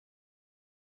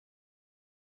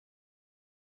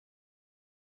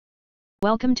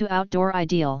Welcome to Outdoor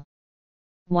Ideal.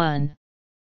 1.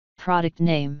 Product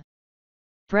name.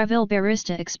 Breville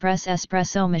Barista Express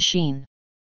Espresso Machine.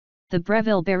 The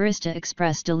Breville Barista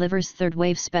Express delivers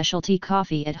third-wave specialty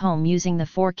coffee at home using the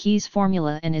 4 keys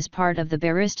formula and is part of the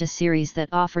Barista series that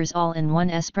offers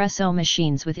all-in-one espresso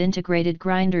machines with integrated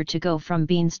grinder to go from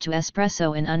beans to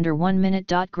espresso in under 1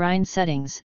 minute. Grind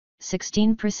settings,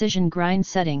 16 precision grind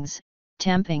settings,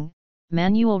 temping,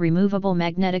 manual removable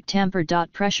magnetic tamper.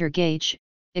 Pressure gauge,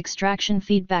 extraction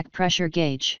feedback pressure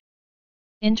gauge.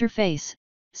 Interface,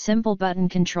 simple button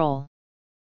control.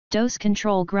 Dose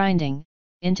control grinding,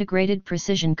 integrated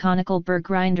precision conical burr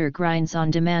grinder grinds on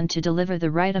demand to deliver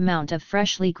the right amount of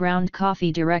freshly ground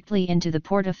coffee directly into the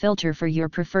portafilter for your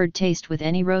preferred taste with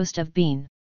any roast of bean.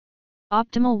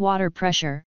 Optimal water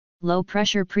pressure, low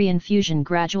pressure pre-infusion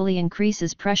gradually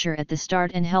increases pressure at the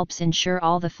start and helps ensure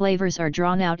all the flavors are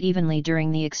drawn out evenly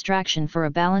during the extraction for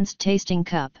a balanced tasting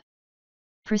cup.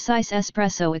 Precise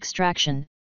espresso extraction,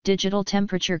 digital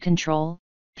temperature control,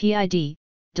 PID,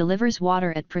 delivers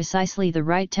water at precisely the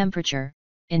right temperature,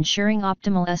 ensuring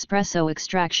optimal espresso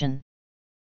extraction.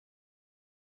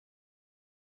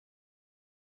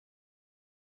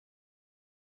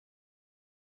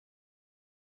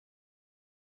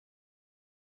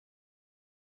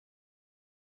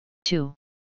 (2)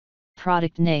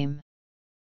 Product name.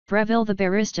 Breville the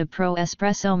Barista Pro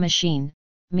Espresso Machine,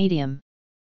 Medium.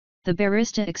 The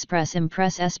Barista Express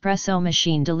Impress Espresso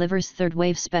Machine delivers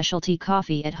third-wave specialty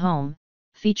coffee at home,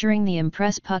 featuring the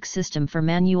Impress Puck system for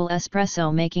manual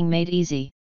espresso making made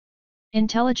easy.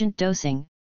 Intelligent dosing.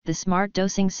 The smart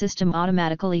dosing system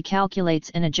automatically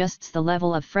calculates and adjusts the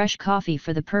level of fresh coffee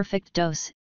for the perfect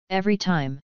dose, every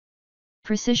time.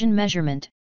 Precision measurement.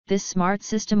 This smart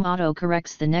system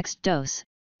auto-corrects the next dose,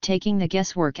 taking the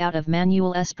guesswork out of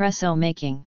manual espresso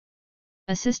making.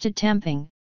 Assisted tamping.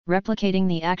 Replicating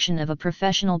the action of a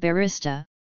professional barista,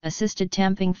 assisted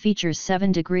tamping features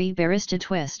 7-degree barista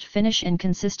twist finish and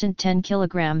consistent 10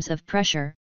 kg of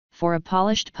pressure, for a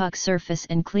polished puck surface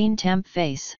and clean tamp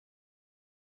face.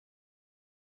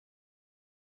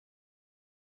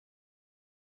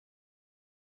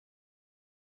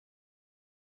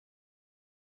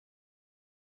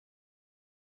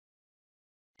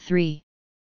 (3)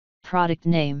 Product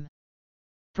name.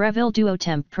 Breville Duo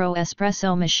Temp Pro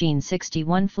Espresso Machine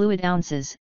 61 fluid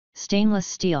ounces, stainless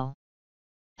steel.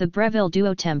 The Breville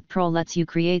Duo Temp Pro lets you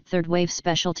create third-wave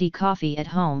specialty coffee at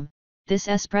home. This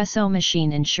espresso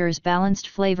machine ensures balanced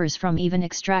flavors from even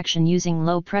extraction using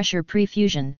low-pressure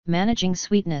pre-fusion, managing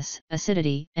sweetness,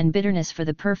 acidity, and bitterness for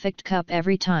the perfect cup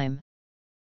every time.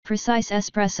 Precise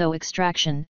espresso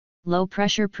extraction.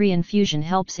 Low-pressure pre-infusion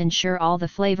helps ensure all the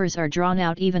flavors are drawn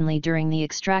out evenly during the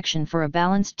extraction for a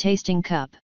balanced tasting cup.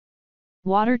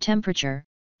 Water temperature.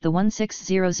 The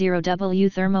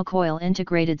 1600W thermocoil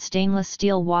integrated stainless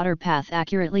steel water path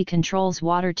accurately controls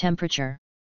water temperature.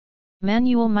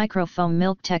 Manual microfoam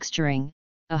milk texturing.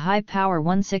 A high-power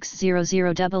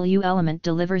 1600W element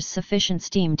delivers sufficient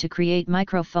steam to create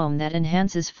microfoam that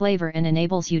enhances flavor and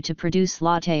enables you to produce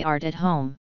latte art at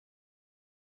home.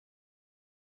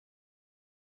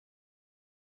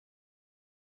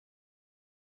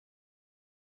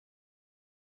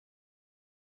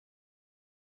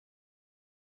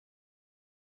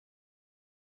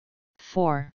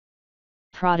 (4)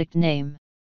 Product name.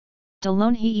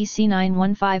 Delonhe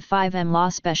EC9155M La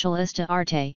Specialista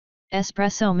Arte,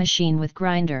 Espresso Machine with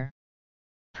Grinder.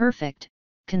 Perfect,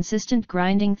 consistent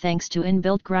grinding thanks to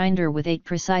inbuilt grinder with 8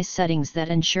 precise settings that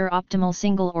ensure optimal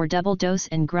single or double dose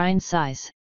and grind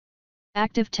size.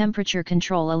 Active temperature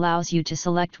control allows you to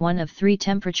select one of 3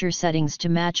 temperature settings to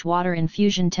match water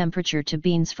infusion temperature to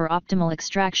beans for optimal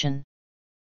extraction.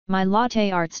 My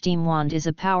Latte Art Steam Wand is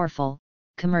a powerful,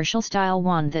 commercial-style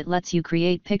wand that lets you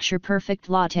create picture-perfect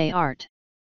latte art.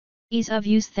 Ease of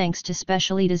use thanks to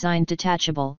specially designed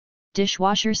detachable,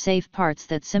 dishwasher-safe parts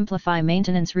that simplify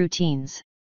maintenance routines.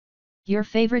 Your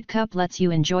favorite cup lets you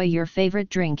enjoy your favorite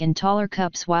drink in taller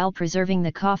cups while preserving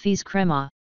the coffee's crema.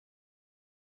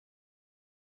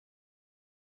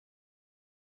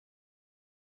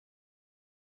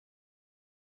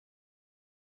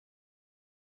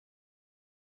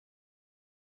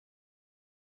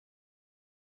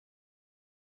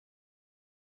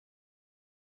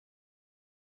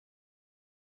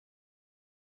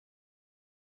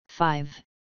 (5)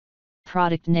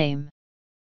 Product name.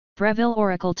 Breville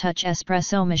Oracle Touch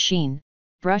Espresso Machine,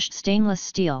 brushed stainless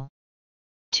steel.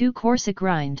 Too coarse a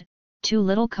grind, too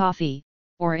little coffee,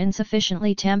 or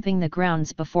insufficiently tamping the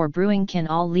grounds before brewing can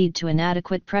all lead to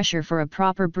inadequate pressure for a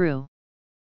proper brew.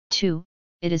 Too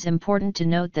it is important to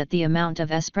note that the amount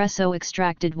of espresso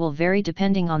extracted will vary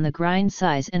depending on the grind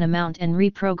size and amount, and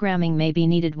reprogramming may be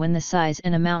needed when the size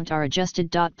and amount are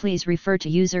adjusted. Please refer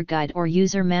to user guide or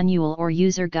user manual or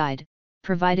user guide,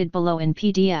 provided below in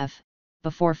PDF,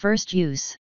 before first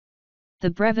use. The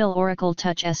Breville Oracle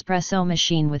Touch Espresso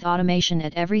machine with automation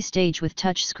at every stage with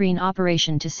touch screen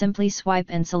operation to simply swipe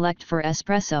and select for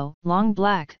espresso, long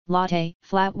black, latte,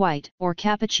 flat white, or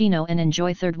cappuccino and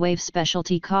enjoy third wave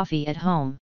specialty coffee at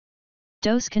home.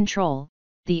 Dose control: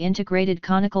 the integrated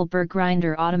conical burr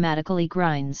grinder automatically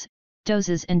grinds,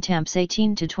 doses and temps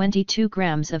 18 to 22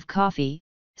 grams of coffee,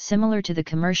 similar to the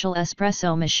commercial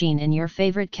espresso machine in your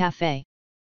favorite cafe.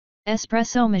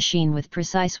 Espresso machine with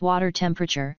precise water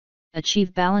temperature.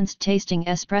 Achieve balanced tasting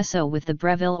espresso with the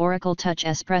Breville Oracle Touch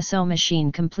Espresso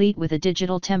machine, complete with a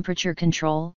digital temperature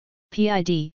control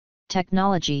 (PID)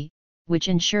 technology, which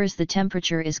ensures the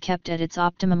temperature is kept at its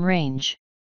optimum range.